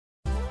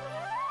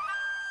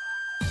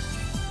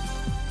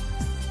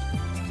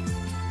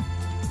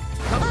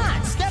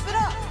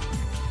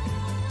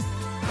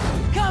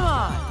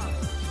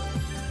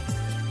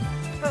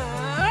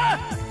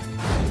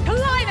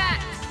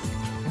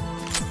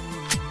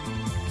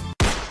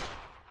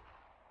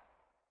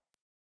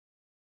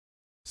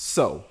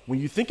So, when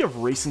you think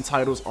of racing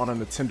titles on a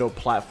Nintendo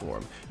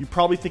platform, you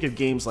probably think of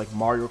games like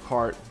Mario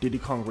Kart, Diddy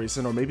Kong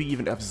Racing, or maybe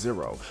even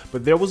F-Zero.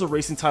 But there was a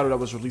racing title that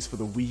was released for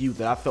the Wii U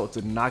that I felt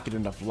did not get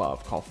enough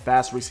love, called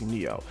Fast Racing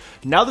Neo.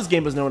 Now this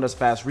game is known as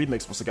Fast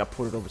Remix once it got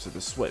ported over to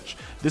the Switch.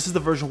 This is the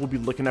version we'll be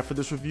looking at for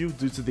this review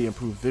due to the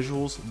improved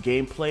visuals,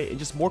 gameplay, and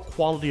just more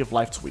quality of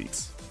life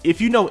tweaks. If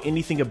you know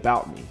anything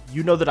about me,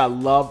 you know that I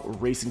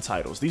love racing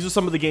titles. These are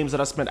some of the games that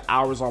I spent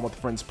hours on with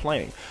friends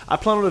playing. I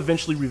plan on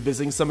eventually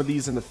revisiting some of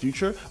these in the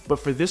future, but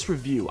for this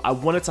review, I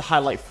wanted to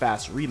highlight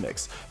Fast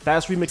Remix.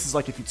 Fast Remix is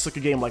like if you took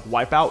a game like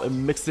Wipeout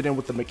and mixed it in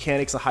with the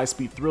mechanics and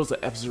high-speed thrills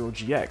of F-Zero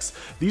GX.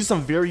 These are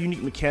some very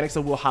unique mechanics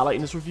that we'll highlight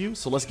in this review,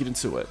 so let's get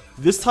into it.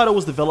 This title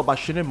was developed by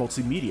Shinen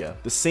Multimedia,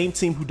 the same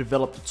team who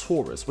developed The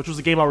Tourist, which was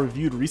a game I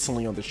reviewed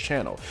recently on this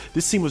channel.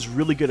 This team was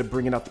really good at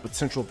bringing out the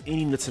potential of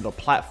any Nintendo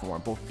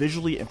platform, both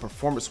visually and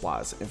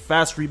performance-wise, and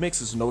Fast Remix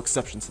is no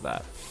exception to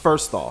that.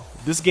 First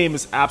off, this game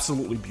is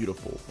absolutely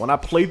beautiful. When I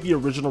played the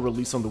original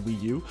release on the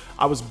Wii U,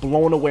 I was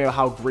blown away at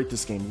how great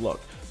this game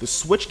looked. The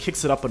Switch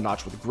kicks it up a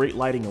notch with great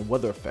lighting and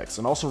weather effects,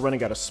 and also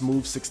running at a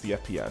smooth 60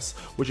 FPS,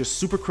 which is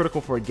super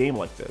critical for a game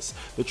like this.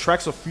 The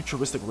tracks are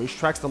futuristic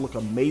racetracks that look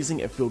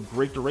amazing and feel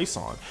great to race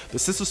on. The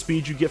sense of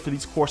speed you get for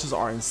these courses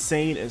are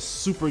insane and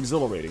super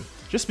exhilarating.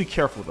 Just be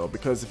careful though,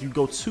 because if you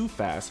go too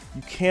fast,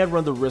 you can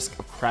run the risk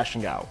of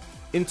crashing out.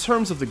 In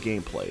terms of the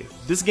gameplay,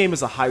 this game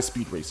is a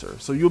high-speed racer,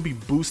 so you'll be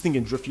boosting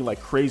and drifting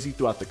like crazy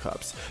throughout the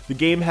cups. The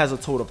game has a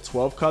total of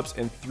 12 cups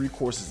and 3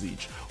 courses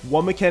each.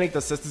 One mechanic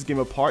that sets this game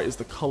apart is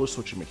the color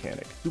switching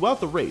mechanic.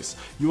 Throughout the race,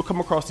 you will come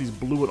across these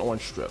blue and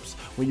orange strips.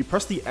 When you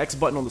press the X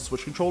button on the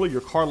Switch controller,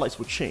 your car lights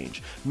will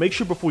change. Make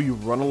sure before you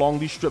run along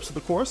these strips of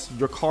the course,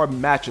 your car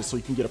matches so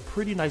you can get a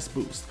pretty nice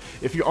boost.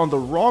 If you're on the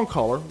wrong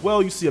color,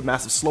 well, you see a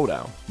massive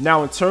slowdown.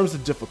 Now in terms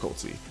of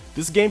difficulty,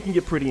 this game can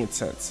get pretty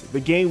intense. The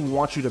game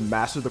wants you to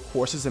master the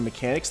courses and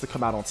mechanics to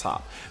come out on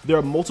top. There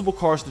are multiple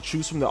cars to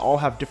choose from that all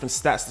have different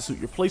stats to suit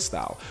your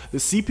playstyle. The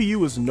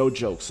CPU is no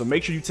joke, so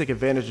make sure you take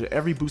advantage of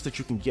every boost that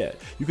you can get.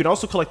 You can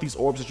also collect these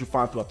orbs that you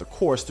find throughout the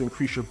course to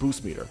increase your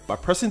boost meter. By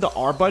pressing the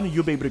R button,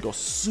 you'll be able to go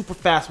super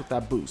fast with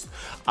that boost.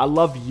 I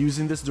love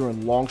using this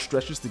during long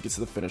stretches to get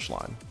to the finish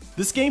line.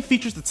 This game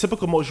features the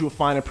typical modes you will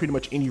find in pretty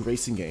much any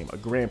racing game: a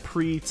Grand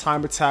Prix,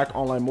 time attack,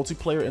 online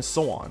multiplayer, and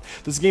so on.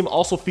 This game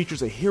also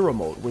features a hero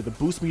mode where the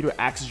boost meter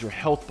acts as your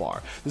health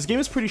bar. This game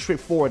is pretty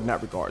straightforward in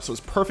that regard, so it's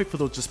perfect for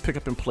those just pick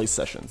up and play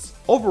sessions.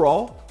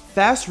 Overall,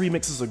 Fast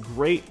Remix is a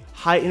great,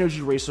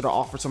 high-energy racer that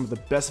offers some of the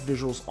best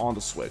visuals on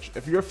the Switch.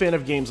 If you're a fan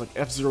of games like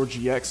F-Zero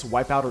GX,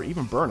 Wipeout, or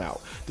even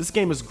Burnout, this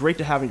game is great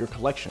to have in your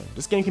collection.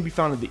 This game can be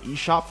found in the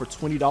eShop for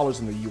 $20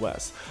 in the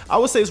US. I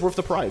would say it's worth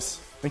the price.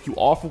 Thank you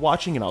all for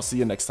watching, and I'll see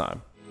you next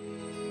time.